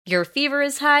Your fever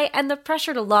is high, and the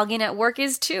pressure to log in at work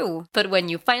is too. But when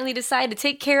you finally decide to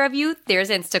take care of you, there's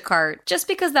Instacart. Just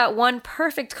because that one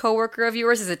perfect coworker of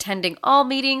yours is attending all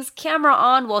meetings, camera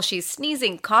on while she's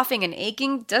sneezing, coughing, and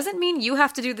aching, doesn't mean you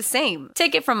have to do the same.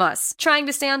 Take it from us. Trying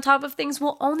to stay on top of things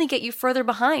will only get you further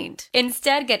behind.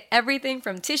 Instead, get everything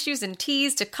from tissues and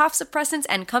teas to cough suppressants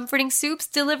and comforting soups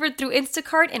delivered through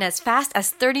Instacart in as fast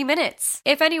as 30 minutes.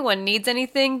 If anyone needs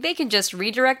anything, they can just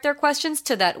redirect their questions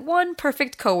to that one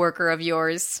perfect coworker of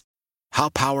yours. How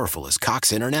powerful is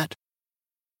Cox Internet?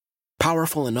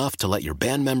 Powerful enough to let your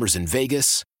band members in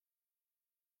Vegas,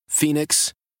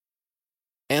 Phoenix,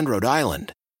 and Rhode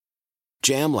Island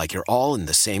jam like you're all in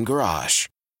the same garage.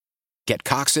 Get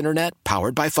Cox Internet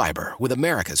powered by fiber with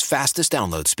America's fastest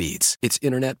download speeds. It's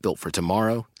internet built for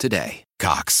tomorrow, today.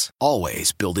 Cox,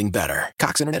 always building better.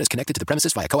 Cox Internet is connected to the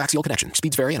premises via coaxial connection.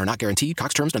 Speeds vary and are not guaranteed.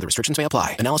 Cox terms and other restrictions may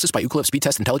apply. Analysis by Ookla Speed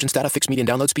Test Intelligence Data. Fixed median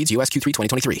download speeds. US Q3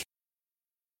 2023. You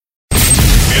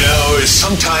know, it's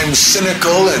sometimes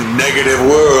cynical and negative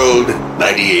world.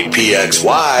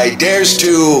 98PXY dares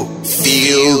to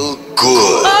feel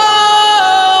good.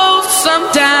 Oh,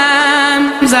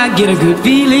 sometimes I get a good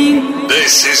feeling.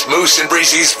 This is Moose and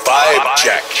Breezy's Vibe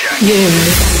Check. Yeah.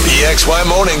 PXY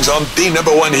mornings on the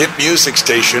 #1 hit music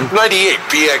station,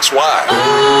 98PXY.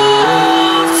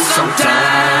 Oh,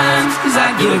 sometimes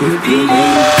I get a good feeling.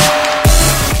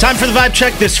 Time for the Vibe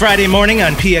Check this Friday morning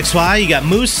on PXY. You got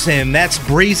Moose and that's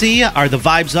Breezy. Are the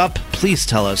vibes up? Please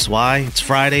tell us why. It's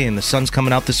Friday and the sun's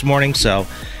coming out this morning, so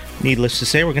needless to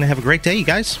say, we're going to have a great day, you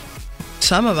guys.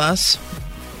 Some of us.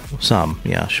 Some,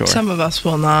 yeah, sure. Some of us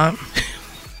will not.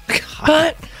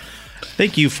 But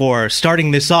thank you for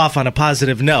starting this off on a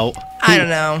positive note. I don't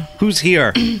know. Who's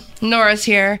here? Nora's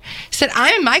here. Said,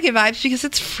 I'm in my good vibes because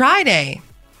it's Friday.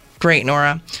 Great,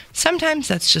 Nora. Sometimes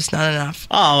that's just not enough.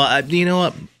 Oh, you know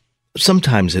what?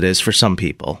 Sometimes it is for some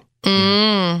people. You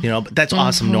know, but that's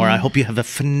awesome, Nora. I hope you have a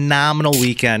phenomenal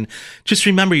weekend. Just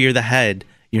remember, you're the head.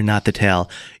 You're not the tail.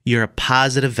 You're a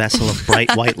positive vessel of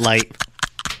bright white light.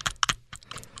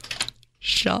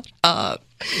 Shut up.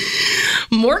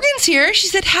 Morgan's here. She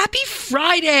said, happy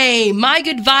Friday. My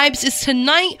good vibes is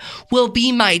tonight will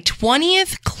be my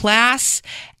 20th class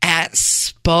at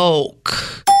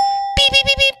Spoke. Beep, beep,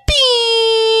 beep, beep, beep.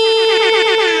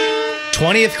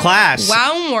 20th class.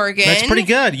 Wow, Morgan. That's pretty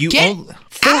good. You Get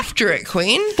after it,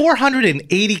 Queen.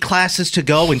 480 classes to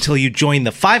go until you join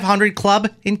the 500 club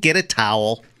and get a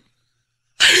towel.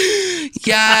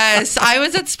 Yes, I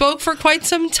was at Spoke for quite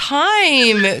some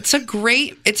time. It's a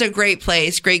great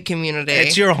place, great community.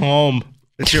 It's your home.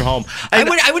 It's your home. I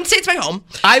wouldn't say it's my home.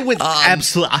 I would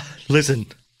absolutely listen.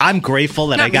 I'm grateful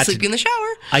that I got to sleep in the shower.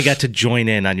 I got to join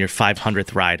in on your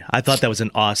 500th ride. I thought that was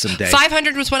an awesome day.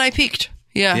 500 was when I peaked.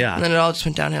 Yeah. And then it all just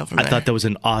went downhill from there. I thought that was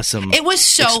an awesome It was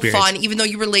so experience. fun, even though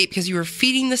you were late because you were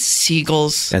feeding the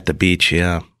seagulls. At the beach,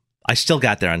 yeah. I still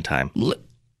got there on time.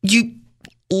 You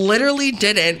literally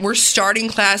didn't. We're starting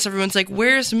class. Everyone's like,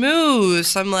 where's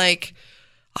Moose? I'm like,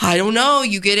 I don't know.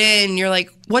 You get in. You're like,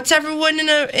 what's everyone in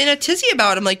a tizzy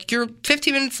about? I'm like, you're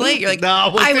 15 minutes late. You're like,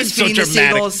 no, I was so feeding the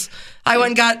dramatic. seagulls. I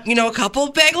went and got, a couple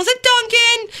of bagels at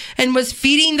Dunkin' and was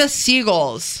feeding the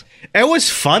seagulls. It was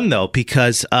fun, though,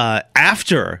 because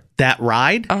after that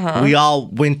ride, we all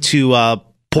went to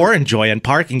Pour and Joy and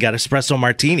Park and got espresso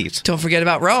martinis. Don't forget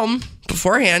about Rome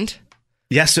beforehand.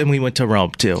 Yes, and we went to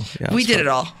Rome, too. Yeah, we did it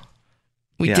all.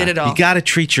 We did it all. You got to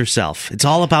treat yourself. It's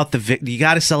all about you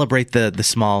got to celebrate the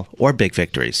small or big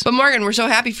victories. But Morgan, we're so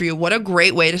happy for you. What a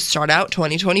great way to start out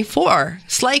 2024.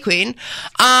 Slay Queen.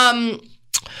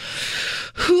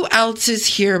 Who else is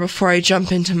here before I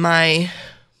jump into my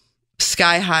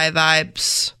sky high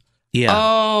vibes? Yeah.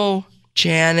 Oh,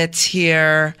 Janet's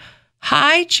here.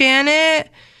 Hi, Janet.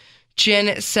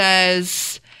 Janet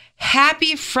says,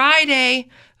 happy Friday.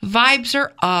 Vibes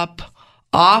are up.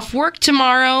 Off work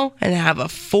tomorrow and have a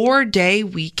 4-day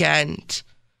weekend.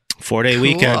 4-day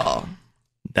weekend.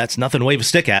 That's nothing to wave a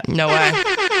stick at. No way.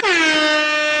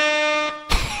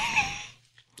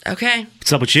 Okay.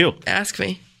 What's up with you? Ask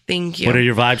me. Thank you. What are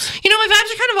your vibes? My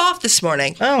vibes are kind of off this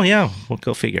morning. Oh, yeah. Well,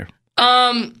 go figure.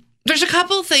 There's a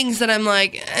couple things that I'm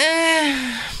like,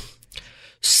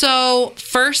 So,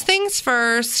 first things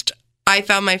first, I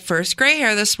found my first gray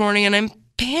hair this morning and I'm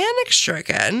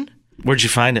panic-stricken. Where'd you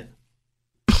find it?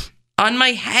 On my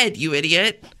head, you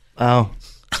idiot. Oh.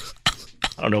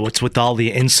 I don't know what's with all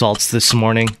the insults this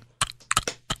morning.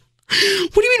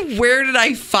 What do you mean, where did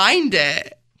I find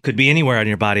it? Could be anywhere on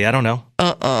your body. I don't know.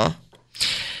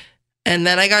 And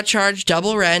then I got charged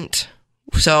double rent.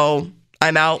 So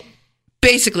I'm out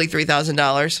basically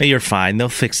 $3,000. Hey, you're fine. They'll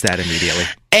fix that immediately.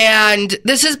 And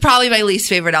this is probably my least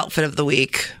favorite outfit of the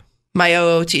week. My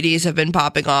OOTDs have been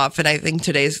popping off, and I think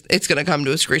it's going to come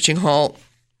to a screeching halt.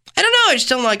 I don't know. I just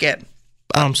don't like it.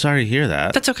 Oh, I'm sorry to hear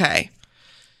that. That's okay.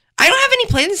 I don't have any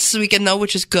plans this weekend, though,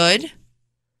 which is good.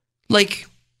 Like,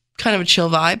 kind of a chill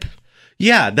vibe.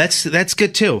 Yeah, that's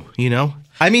good, too, you know?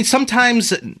 I mean,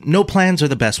 sometimes no plans are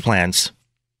the best plans,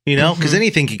 you know? Because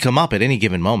anything can come up at any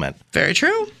given moment. Very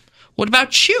true. What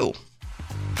about you?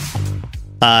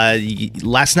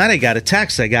 Last night I got a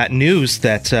text. I got news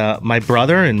that my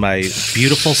brother and my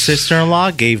beautiful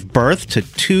sister-in-law gave birth to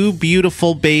 2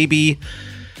 beautiful baby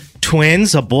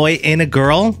twins, a boy and a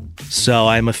girl. So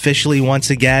I'm officially once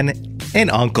again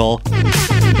an uncle.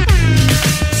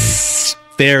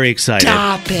 Very excited.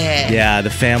 Stop it. Yeah, the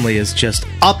family is just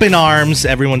up in arms.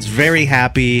 Everyone's very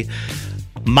happy.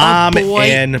 Mom and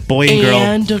boy and girl.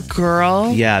 And a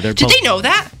girl? Yeah, they're Did both. they know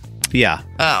that? Yeah.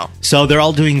 Oh. So they're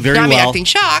all doing very Got me well. acting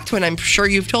shocked when I'm sure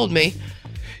you've told me.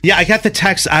 Yeah, I got the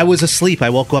text. I was asleep. I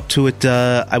woke up to it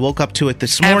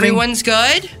this morning. Everyone's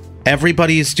good?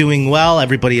 Everybody is doing well.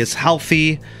 Everybody is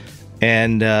healthy.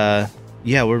 And yeah,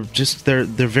 they're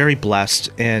very blessed,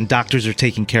 and doctors are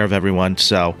taking care of everyone,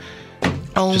 so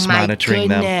just monitoring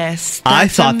them. I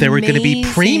thought they were going to be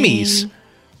preemies.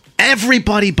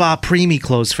 Everybody bought preemie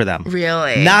clothes for them.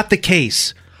 Really? Not the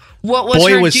case. What was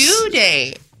her due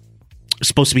date?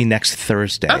 Supposed to be next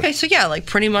Thursday. Okay, so yeah, like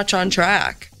pretty much on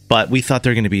track. But we thought they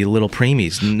were going to be little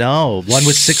preemies. No, one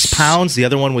was 6 pounds, the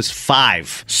other one was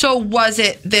 5. So was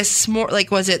it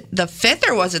was it the 5th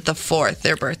or was it the 4th,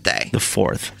 their birthday? The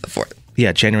 4th. The 4th.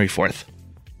 Yeah, January 4th.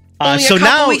 Only so a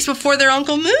couple now, weeks before their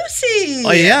Uncle Moosey.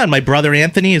 Oh, yeah, and my brother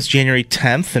Anthony is January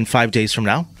 10th, and 5 days from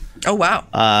now. Oh, wow.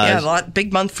 Yeah,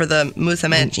 big month for the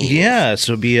Moosamanchi. Yeah,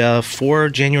 so it'll be 4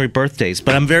 January birthdays.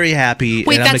 But I'm very happy,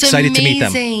 Wait, and I'm excited amazing.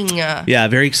 to meet them. Yeah,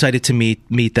 very excited to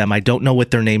meet them. I don't know what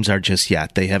their names are just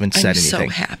yet. They haven't said anything. I'm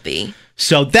so happy.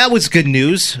 So that was good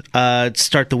news to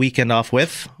start the weekend off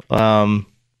with.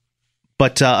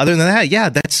 But other than that, yeah,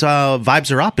 that's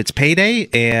vibes are up. It's payday,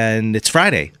 and it's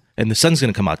Friday, and the sun's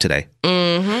going to come out today.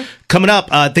 Mm-hmm. Coming up,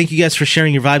 thank you guys for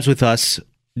sharing your vibes with us.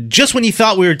 Just when you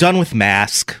thought we were done with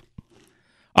masks,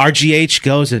 RGH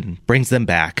goes and brings them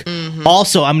back. Mm-hmm.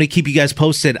 Also, I'm going to keep you guys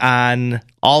posted on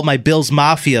all my Bills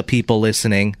Mafia people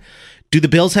listening. Do the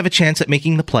Bills have a chance at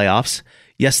making the playoffs?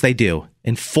 Yes, they do.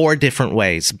 In 4 different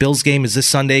ways. Bills game is this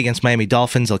Sunday against Miami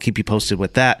Dolphins. I'll keep you posted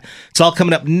with that. It's all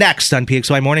coming up next on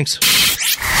PXY Mornings.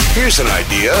 Here's an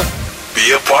idea.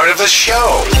 Be a part of the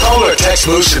show. Call or text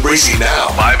Moose and Breezy now.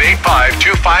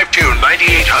 585-252-9800.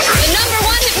 The number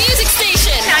 1 hit music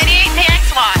station. 98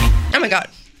 PXY. Oh my God.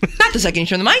 Not the second you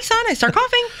turn the mics on, I start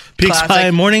coughing.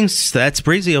 PXY Mornings. That's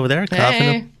Breezy over there. Coughing.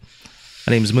 Hey.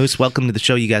 My name's Moose. Welcome to the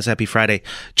show, you guys. Happy Friday.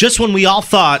 Just when we all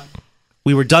thought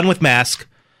we were done with masks,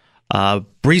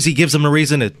 Breezy gives them a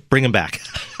reason to bring them back.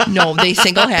 No, they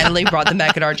single-handedly brought them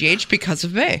back at RGH because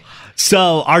of me.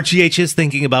 So RGH is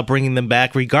thinking about bringing them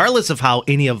back, regardless of how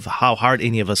hard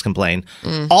any of us complain.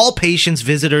 All patients,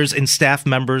 visitors, and staff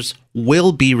members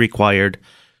will be required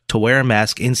to wear a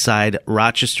mask inside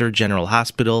Rochester General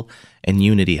Hospital and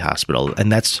Unity Hospital, and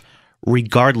that's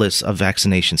regardless of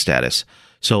vaccination status.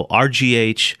 So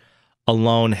RGH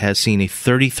alone has seen a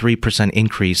 33%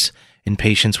 increase in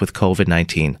patients with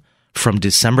COVID-19 from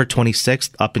December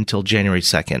 26th up until January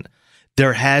 2nd.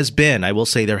 There has been a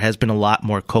lot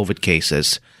more COVID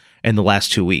cases in the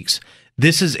last 2 weeks.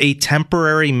 This is a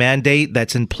temporary mandate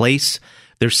that's in place.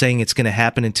 They're saying it's going to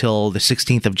happen until the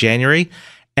 16th of January,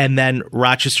 and then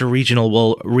Rochester Regional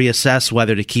will reassess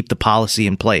whether to keep the policy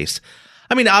in place.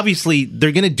 I mean, obviously,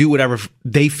 they're going to do whatever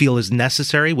they feel is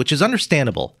necessary, which is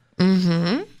understandable.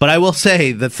 Mm-hmm. But I will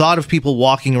say, the thought of people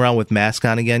walking around with masks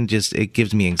on again, it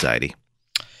gives me anxiety.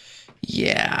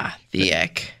 Yeah, the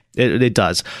ick. It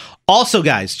does. Also,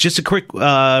 guys, just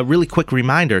a really quick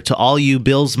reminder to all you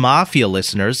Bills Mafia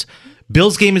listeners,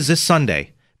 Bills game is this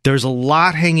Sunday. There's a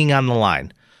lot hanging on the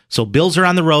line. So Bills are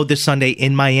on the road this Sunday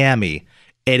in Miami.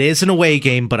 It is an away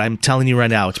game, but I'm telling you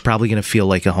right now, it's probably going to feel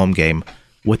like a home game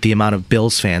with the amount of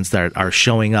Bills fans that are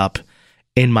showing up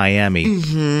in Miami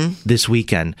this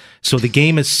weekend. So the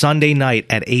game is Sunday night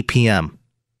at 8 p.m.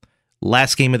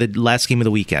 Last game of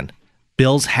the weekend.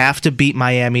 Bills have to beat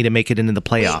Miami to make it into the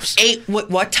playoffs.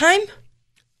 What time?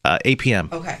 8 p.m.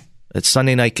 Okay. It's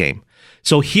Sunday night game.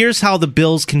 So here's how the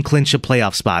Bills can clinch a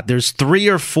playoff spot. There's 3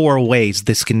 or 4 ways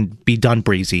this can be done,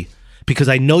 Breezy, because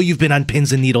I know you've been on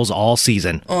pins and needles all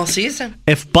season. All season.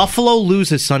 If Buffalo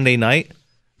loses Sunday night,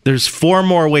 there's 4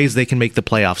 more ways they can make the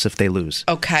playoffs if they lose.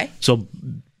 Okay. So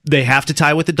they have to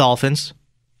tie with the Dolphins.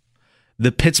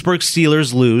 The Pittsburgh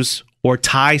Steelers lose or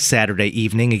tie Saturday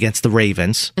evening against the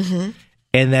Ravens. Mm-hmm.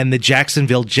 and then the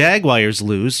Jacksonville Jaguars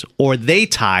lose, or they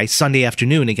tie Sunday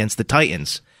afternoon against the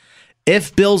Titans.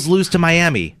 If Bills lose to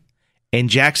Miami and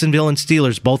Jacksonville and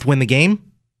Steelers both win the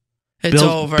game, It's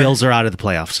over. Bills are out of the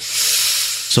playoffs.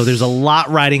 So there's a lot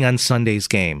riding on Sunday's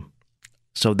game.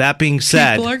 So that being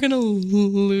said, People are going to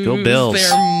lose Go Bills.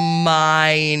 their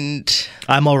mind.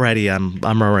 I'm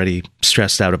already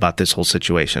stressed out about this whole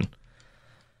situation.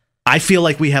 I feel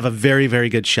like we have a very, very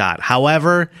good shot.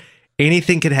 However,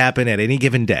 anything could happen at any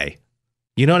given day.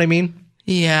 You know what I mean?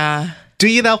 Yeah. Do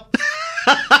you though?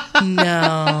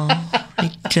 No,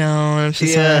 I don't. I'm so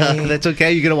sorry. That's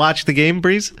okay. You gonna watch the game,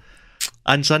 Breeze,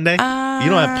 on Sunday? You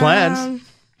don't have plans.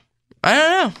 I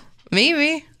don't know.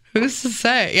 Maybe. Who's to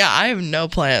say? Yeah, I have no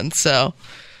plans. So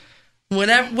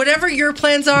whatever your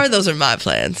plans are, those are my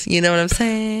plans. You know what I'm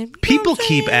saying? People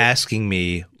keep asking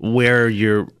me where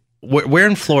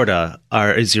in Florida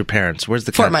is your parents? Where's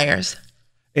the Fort Myers.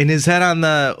 And is that on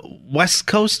the West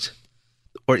Coast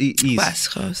or East?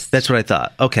 West Coast. That's what I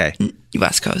thought. Okay.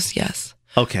 West Coast, yes.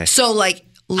 Okay. So, like,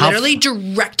 literally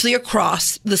directly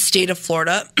across the state of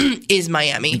Florida is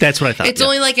Miami. That's what I thought. It's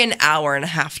only like an hour and a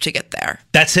half to get there.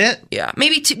 That's it? Yeah.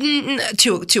 Maybe 2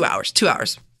 hours. 2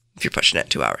 hours. If you're pushing it,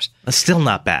 2 hours. That's still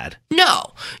not bad.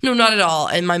 No, not at all.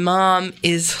 And my mom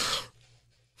is,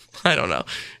 I don't know.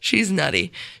 She's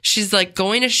nutty. She's like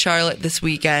going to Charlotte this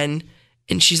weekend.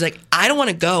 And she's like, I don't want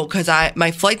to go because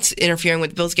my flight's interfering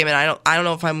with the Bills game, and I don't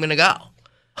know if I'm gonna go.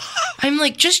 I'm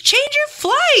like, just change your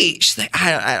flight. She's like,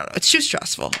 I don't know. It's too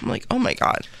stressful. I'm like, oh my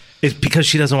God. Is it because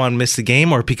she doesn't want to miss the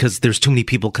game, or because there's too many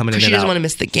people coming in and out? She doesn't want to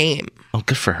miss the game. Oh,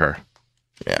 good for her.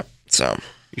 Yeah. So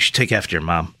You should take after your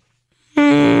mom.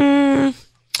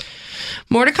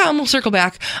 more to come. We'll circle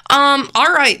back. All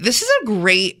right. This is a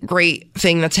great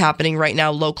thing that's happening right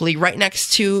now locally, right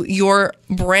next to your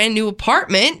brand new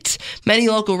apartment. Many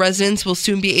local residents will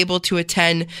soon be able to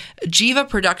attend Jiva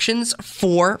Productions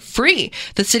for free.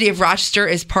 The city of Rochester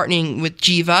is partnering with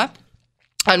Jiva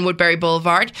on Woodbury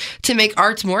Boulevard to make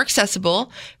arts more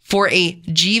accessible for a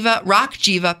Rock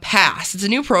Jiva Pass. It's a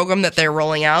new program that they're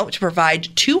rolling out to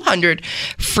provide 200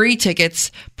 free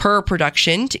tickets per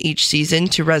production to each season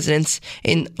to residents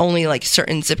in only like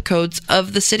certain zip codes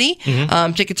of the city.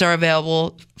 Tickets are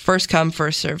available first come,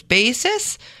 first served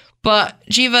basis. But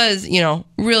Jiva is,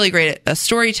 really great at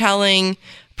storytelling,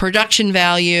 production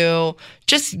value,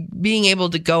 just being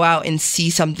able to go out and see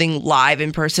something live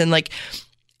in person. Like,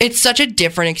 it's such a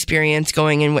different experience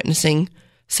going and witnessing,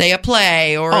 say, a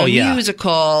play or a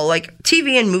musical. Like,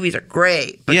 TV and movies are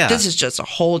great, but this is just a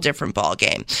whole different ball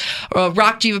game.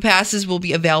 Rock Jiva Passes will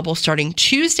be available starting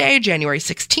Tuesday, January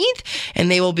 16th, and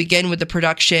they will begin with the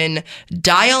production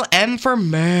Dial M for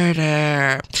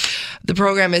Murder. The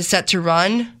program is set to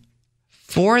run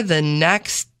for the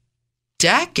next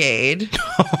decade.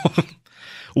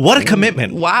 What a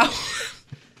commitment. Wow.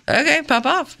 Okay, pop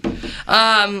off.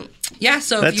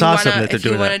 So That's if you awesome wanna, that they're if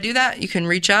you doing want to do that, you can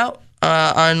reach out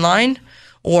online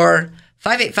or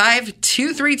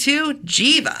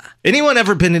 585-232-JIVA. Anyone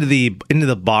ever been into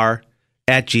the bar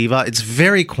at Jiva? It's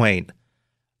very quaint.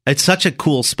 It's such a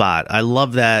cool spot. I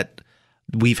love that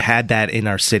we've had that in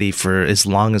our city for as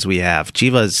long as we have.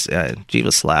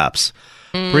 Jiva slaps.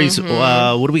 Breeze,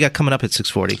 what do we got coming up at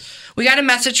 6:40? We got a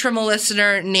message from a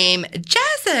listener named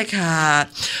Jessica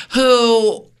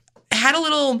who had a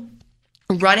little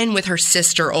run-in with her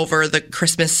sister over the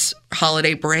Christmas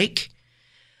holiday break.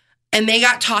 And they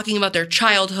got talking about their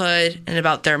childhood and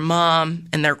about their mom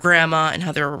and their grandma and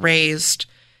how they were raised.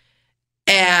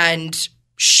 And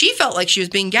she felt like she was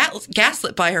being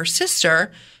gaslit by her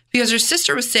sister because her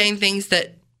sister was saying things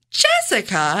that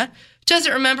Jessica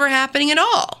doesn't remember happening at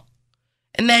all.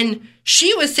 And then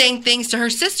she was saying things to her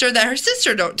sister that her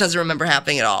sister doesn't remember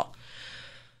happening at all.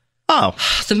 Oh.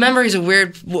 The memory is a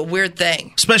weird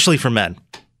thing. Especially for men.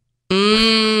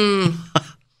 That's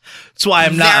why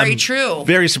I'm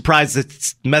very surprised that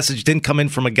this message didn't come in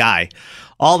from a guy.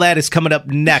 All that is coming up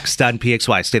next on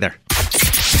PXY. Stay there.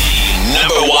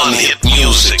 #1 hit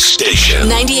music station.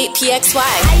 98 PXY.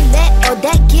 I let all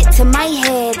that get to my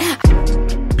head.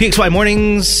 PXY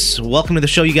Mornings. Welcome to the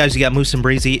show, you guys. You got Moose and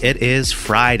Breezy. It is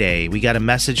Friday. We got a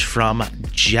message from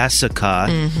Jessica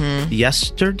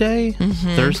yesterday?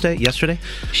 Yesterday?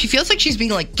 She feels like she's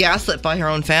being like gaslit by her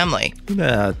own family.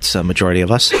 That's a majority of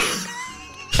us.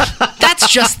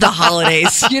 That's just the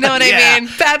holidays. You know what I mean?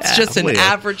 That's just an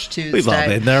average Tuesday. We've all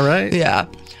been there, right? Yeah.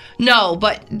 No,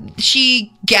 but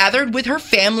she gathered with her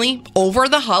family over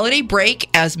the holiday break,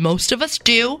 as most of us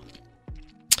do.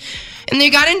 And they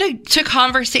got into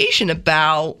conversation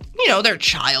about, their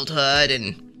childhood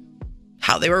and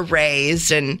how they were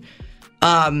raised. And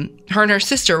her and her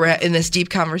sister were in this deep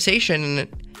conversation.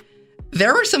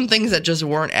 there were some things that just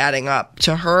weren't adding up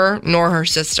to her nor her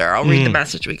sister. I'll read the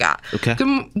message we got. Okay.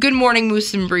 Good morning,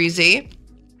 Moose and Breezy.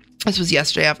 This was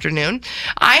yesterday afternoon.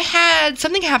 I had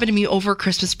something happen to me over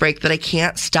Christmas break that I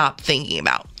can't stop thinking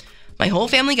about. My whole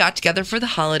family got together for the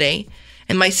holiday,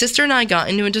 and my sister and I got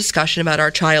into a discussion about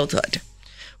our childhood.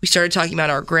 We started talking about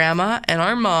our grandma and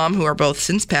our mom, who are both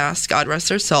since passed, God rest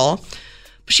their soul.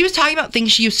 But she was talking about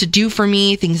things she used to do for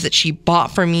me, things that she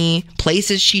bought for me,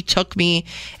 places she took me,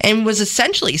 and was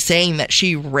essentially saying that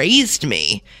she raised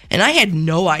me. And I had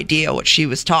no idea what she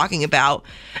was talking about.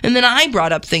 And then I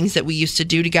brought up things that we used to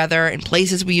do together and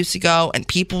places we used to go and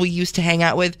people we used to hang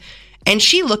out with. And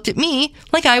she looked at me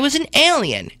like I was an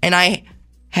alien, and I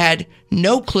had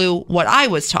no clue what I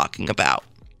was talking about.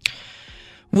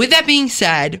 With that being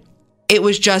said, it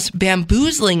was just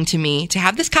bamboozling to me to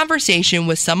have this conversation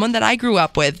with someone that I grew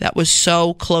up with that was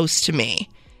so close to me.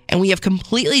 And we have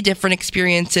completely different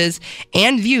experiences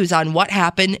and views on what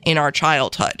happened in our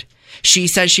childhood. She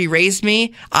says she raised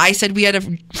me. I said we had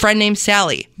a friend named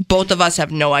Sally. Both of us have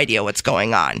no idea what's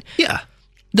going on. Yeah.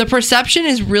 The perception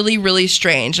is really, really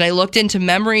strange. And I looked into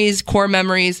memories, core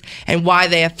memories, and why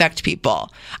they affect people.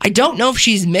 I don't know if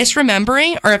she's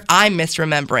misremembering or if I'm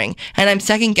misremembering, and I'm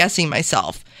second guessing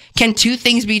myself. Can two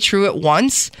things be true at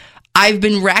once? I've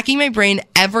been racking my brain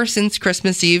ever since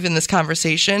Christmas Eve in this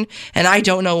conversation, and I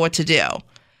don't know what to do.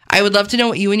 I would love to know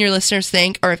what you and your listeners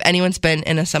think, or if anyone's been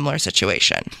in a similar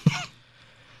situation.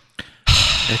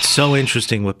 It's so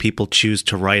interesting what people choose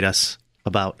to write us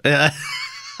about.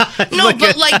 No,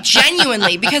 but like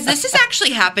genuinely, because this has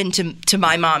actually happened to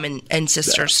my mom and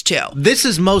sisters too. This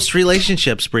is most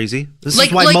relationships, Breezy. This Like,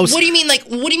 is why most. What do you mean? Like,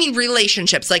 what do you mean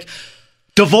relationships? Like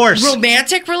divorce.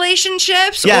 romantic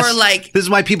relationships, Yes. or like? This is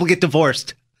why people get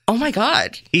divorced. Oh my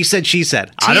God. He said, she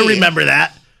said. I don't remember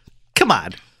that. Come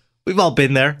on. We've all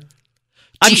been there.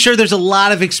 I'm sure there's a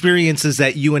lot of experiences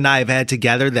that you and I have had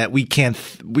together that we can't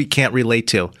relate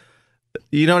to.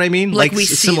 You know what I mean? Like we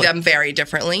see them very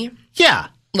differently. Yeah.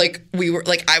 Like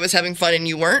I was having fun and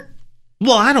you weren't.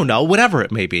 Well, I don't know. Whatever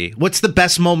it may be. What's the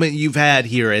best moment you've had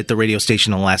here at the radio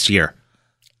station in the last year?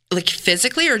 Like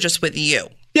physically or just with you?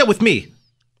 Yeah, with me.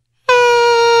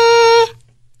 I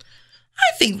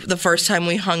think the first time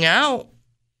we hung out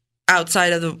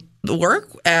outside of the work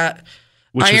at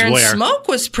Iron Smoke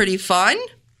was pretty fun.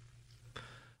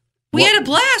 We had a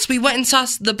blast. We went and saw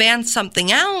the band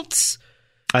Something Else.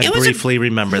 I briefly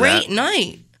remember that. Great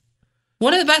night.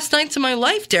 One of the best nights of my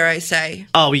life, dare I say.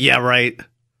 Oh, yeah, right.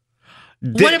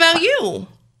 What about you?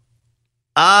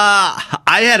 I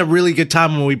had a really good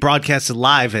time when we broadcasted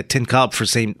live at Tin Cup for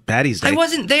St. Paddy's Day. I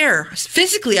wasn't there.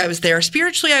 Physically, I was there.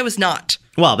 Spiritually, I was not.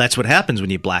 Well, that's what happens when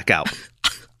you black out.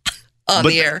 On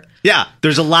the air. Yeah,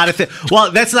 there's a lot of things.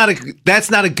 Well, that's not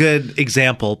a good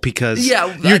example because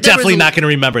you're definitely not going to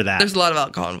remember that. There's a lot of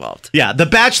alcohol involved. Yeah, the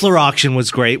Bachelor auction was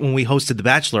great when we hosted the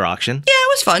Bachelor auction. Yeah, it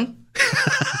was fun.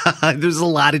 There's a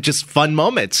lot of just fun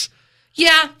moments.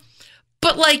 Yeah,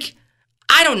 but like,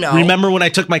 I don't know. Remember when I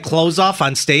took my clothes off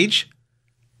on stage?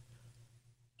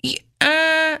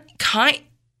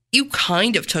 You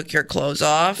kind of took your clothes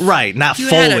off. Right, not you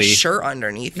fully. You had a shirt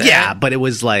underneath it. Yeah, but it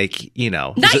was like,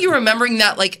 Not you remembering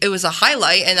that like it was a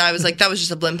highlight, and I was like, that was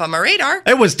just a blimp on my radar.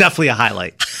 It was definitely a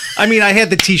highlight. I mean, I had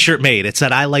the t-shirt made. It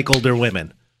said, I like older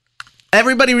women.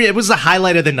 It was the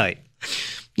highlight of the night.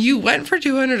 You went for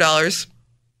 $200,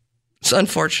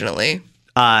 unfortunately.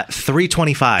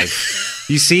 $325.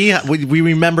 You see, we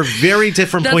remember very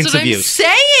different points of view. That's what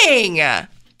I'm saying.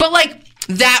 But like,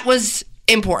 that was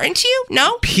important to you?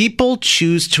 No? People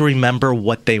choose to remember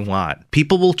what they want.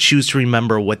 People will choose to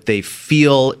remember what they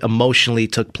feel emotionally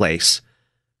took place.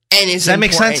 And is Does that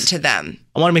make important sense? to them.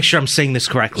 I want to make sure I'm saying this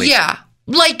correctly. Yeah.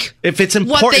 Like, if it's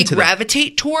important what they to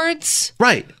gravitate towards.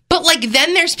 Right. But like,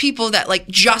 then there's people that like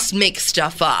just make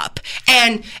stuff up.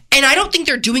 And I don't think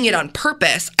they're doing it on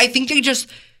purpose. I think they just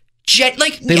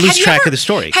they lose track of the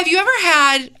story. Have you ever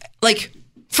had, like,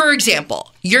 for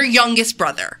example, your youngest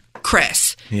brother,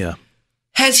 Chris? Yeah.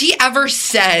 Has he ever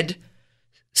said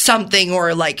something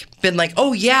or like been like,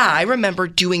 oh yeah, I remember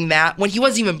doing that when he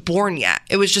wasn't even born yet?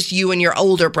 It was just you and your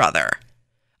older brother.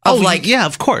 Yeah,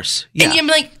 of course. Yeah. And you're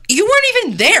like, you weren't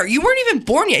even there. You weren't even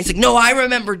born yet. He's like, no, I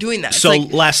remember doing that. So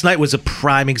last night was a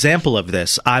prime example of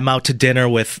this. I'm out to dinner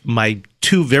with my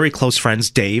two very close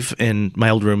friends, Dave and my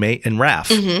old roommate, and Raph,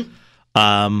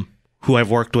 who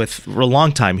I've worked with for a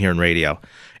long time here in radio.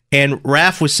 And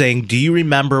Raph was saying, do you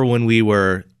remember when we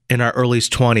were in our early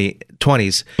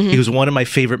 20s? He goes, one of my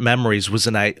favorite memories was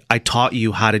when I taught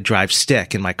you how to drive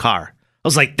stick in my car. I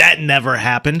was like, that never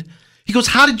happened. He goes,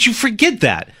 how did you forget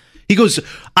that? He goes,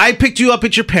 I picked you up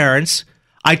at your parents'.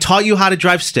 I taught you how to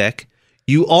drive stick.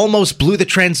 you almost blew the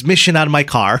transmission out of my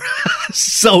car.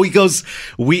 So he goes,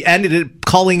 we ended up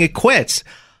calling it quits.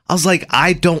 I was like,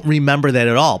 I don't remember that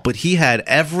at all. But he had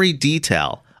every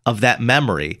detail of that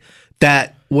memory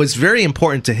that was very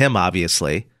important to him,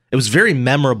 obviously. It was very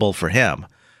memorable for him.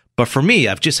 But for me,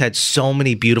 I've just had so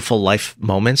many beautiful life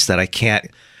moments that I can't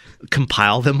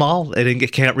compile them all. I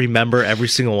can't remember every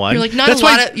single one. You're like, not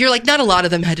a lot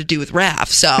of them had to do with Raph,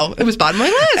 so it was bottom of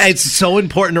my list. It's so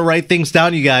important to write things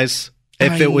down, you guys.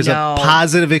 If it was a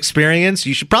positive experience,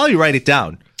 you should probably write it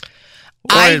down.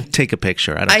 Or take a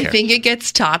picture. I don't care. I think it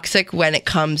gets toxic when it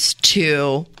comes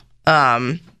to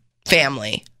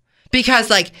family. Because,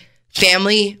 like,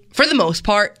 family, for the most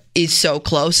part, is so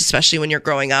close, especially when you're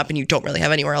growing up and you don't really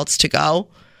have anywhere else to go.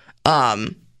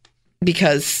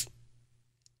 Because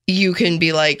you can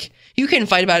be like, you can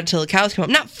fight about it till the cows come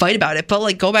home. Not fight about it, but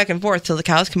like go back and forth till the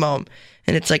cows come home.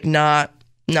 And it's like not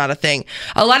a thing.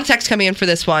 A lot of text coming in for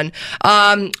this one.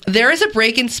 There is a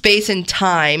break in space and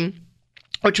time,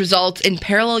 which results in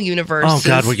parallel universes. Oh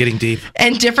God, we're getting deep.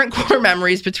 And different core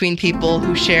memories between people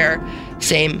who share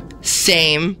same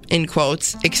in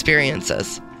quotes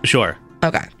experiences. Sure.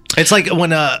 Okay. It's like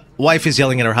when a wife is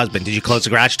yelling at her husband, did you close the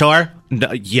garage door?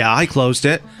 No, yeah, I closed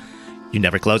it. You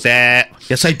never closed it.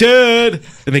 Yes, I did.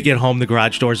 And they get home, the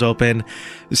garage door's open.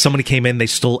 Somebody came in, they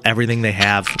stole everything they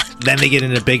have. Then they get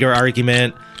in a bigger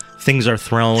argument. Things are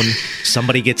thrown.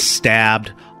 Somebody gets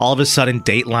stabbed. All of a sudden,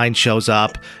 Dateline shows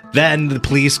up. Then the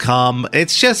police come.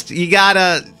 It's just,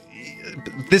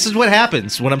 this is what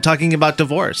happens when I'm talking about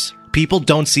divorce. People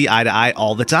don't see eye to eye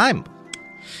all the time.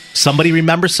 Somebody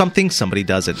remembers something, somebody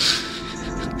doesn't.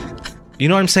 You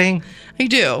know what I'm saying? I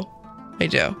do.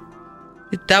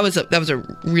 That was a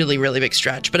really, really big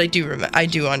stretch, but I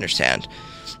do understand.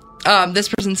 This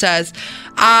person says,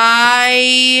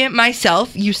 I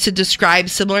myself used to describe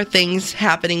similar things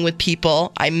happening with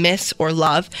people I miss or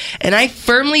love, and I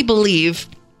firmly believe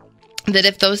that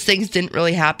if those things didn't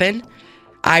really happen,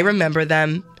 I remember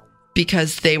them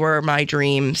because they were my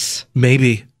dreams.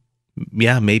 Maybe.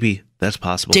 Yeah, maybe. That's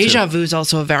possible. Deja vu is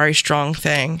also a very strong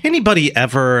thing. Anybody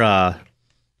ever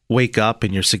wake up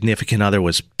and your significant other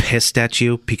was pissed at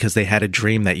you because they had a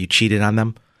dream that you cheated on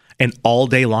them, and all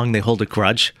day long they hold a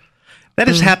grudge? That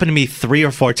has happened to me 3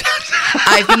 or 4 times.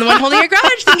 I've been the one holding a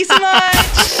grudge. Thank you so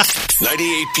much.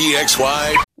 98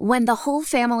 PXY. When the whole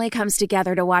family comes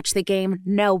together to watch the game,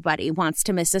 nobody wants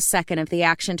to miss a second of the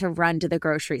action to run to the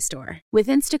grocery store. With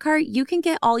Instacart, you can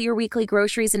get all your weekly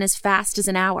groceries in as fast as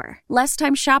an hour. Less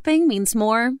time shopping means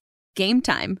more game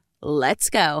time. Let's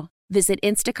go. Visit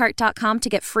instacart.com to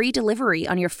get free delivery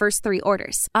on your first 3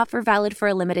 orders. Offer valid for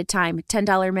a limited time.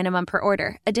 $10 minimum per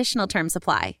order. Additional terms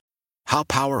apply. How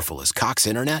powerful is Cox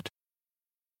Internet?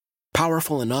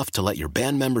 Powerful enough to let your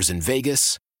band members in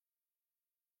Vegas,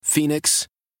 Phoenix,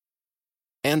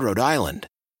 and Rhode Island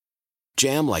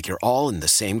jam like you're all in the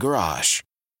same garage.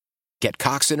 Get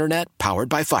Cox Internet powered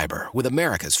by fiber with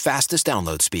America's fastest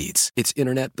download speeds. It's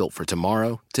internet built for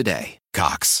tomorrow, today.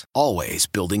 Cox, always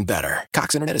building better.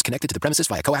 Cox Internet is connected to the premises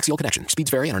via coaxial connection. Speeds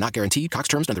vary and are not guaranteed. Cox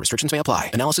terms and other restrictions may apply.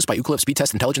 Analysis by Ookla Speed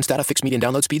Test Intelligence Data. Fixed median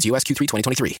download speeds. US Q3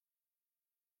 2023.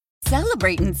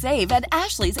 Celebrate and save at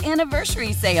Ashley's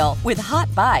Anniversary Sale. With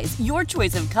Hot Buys, your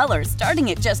choice of colors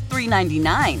starting at just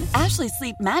 $3.99. Ashley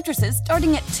Sleep mattresses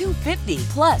starting at $2.50.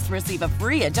 Plus, receive a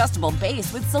free adjustable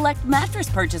base with select mattress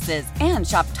purchases. And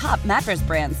shop top mattress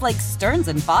brands like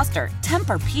Stearns & Foster,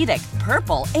 Tempur-Pedic,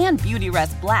 Purple, and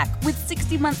Beautyrest Black with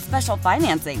 60-month special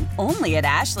financing. Only at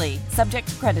Ashley. Subject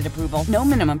to credit approval. No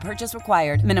minimum purchase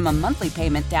required. Minimum monthly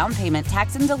payment, down payment,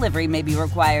 tax, and delivery may be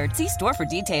required. See store for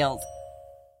details.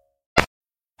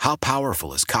 How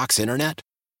powerful is Cox Internet?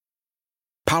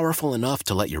 Powerful enough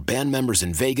to let your band members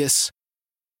in Vegas,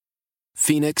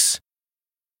 Phoenix,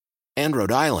 and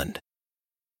Rhode Island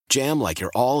jam like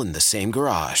you're all in the same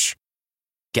garage.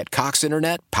 Get Cox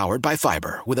Internet powered by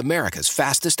fiber with America's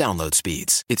fastest download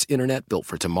speeds. It's internet built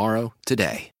for tomorrow,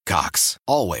 today. Cox,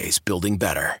 always building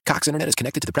better. Cox Internet is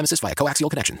connected to the premises via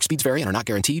coaxial connection. Speeds vary and are not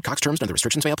guaranteed. Cox terms and other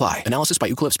restrictions may apply. Analysis by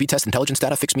Ookla Speed Test Intelligence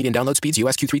Data. Fixed median download speeds.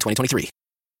 US Q3 2023.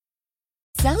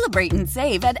 Celebrate and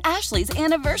save at Ashley's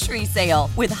Anniversary Sale.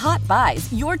 With Hot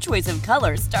Buys, your choice of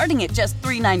colors starting at just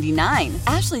 $3.99.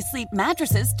 Ashley Sleep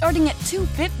mattresses starting at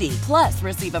 $2.50. Plus,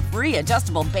 receive a free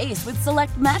adjustable base with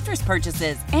select mattress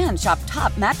purchases. And shop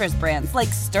top mattress brands like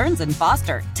Stearns &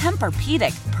 Foster,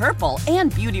 Tempur-Pedic, Purple,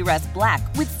 and Beautyrest Black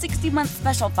with 60-month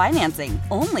special financing.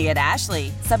 Only at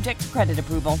Ashley. Subject to credit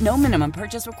approval. No minimum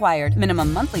purchase required.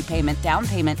 Minimum monthly payment, down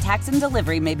payment, tax, and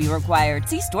delivery may be required.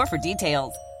 See store for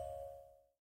details.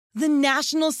 The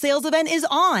national sales event is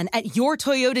on at your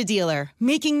Toyota dealer,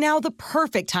 making now the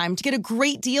perfect time to get a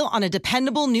great deal on a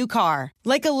dependable new car.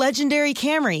 Like a legendary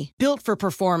Camry, built for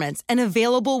performance and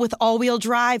available with all-wheel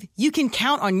drive, you can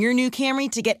count on your new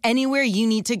Camry to get anywhere you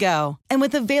need to go. And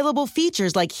with available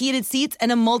features like heated seats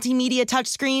and a multimedia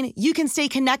touchscreen, you can stay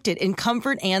connected in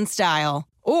comfort and style.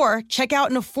 Or check out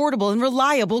an affordable and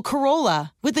reliable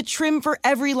Corolla with a trim for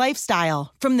every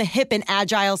lifestyle. From the hip and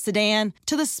agile sedan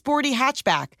to the sporty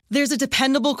hatchback, there's a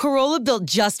dependable Corolla built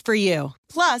just for you.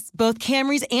 Plus, both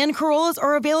Camrys and Corollas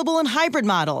are available in hybrid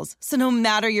models, so no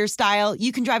matter your style,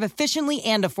 you can drive efficiently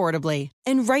and affordably.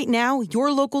 And right now,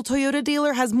 your local Toyota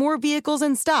dealer has more vehicles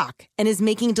in stock and is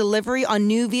making delivery on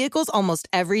new vehicles almost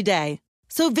every day.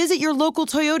 So visit your local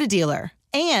Toyota dealer.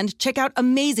 And check out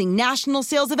amazing national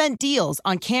sales event deals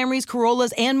on Camrys,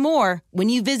 Corollas, and more when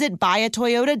you visit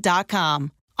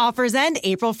buyatoyota.com. Offers end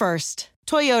April 1st.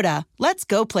 Toyota, let's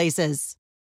go places.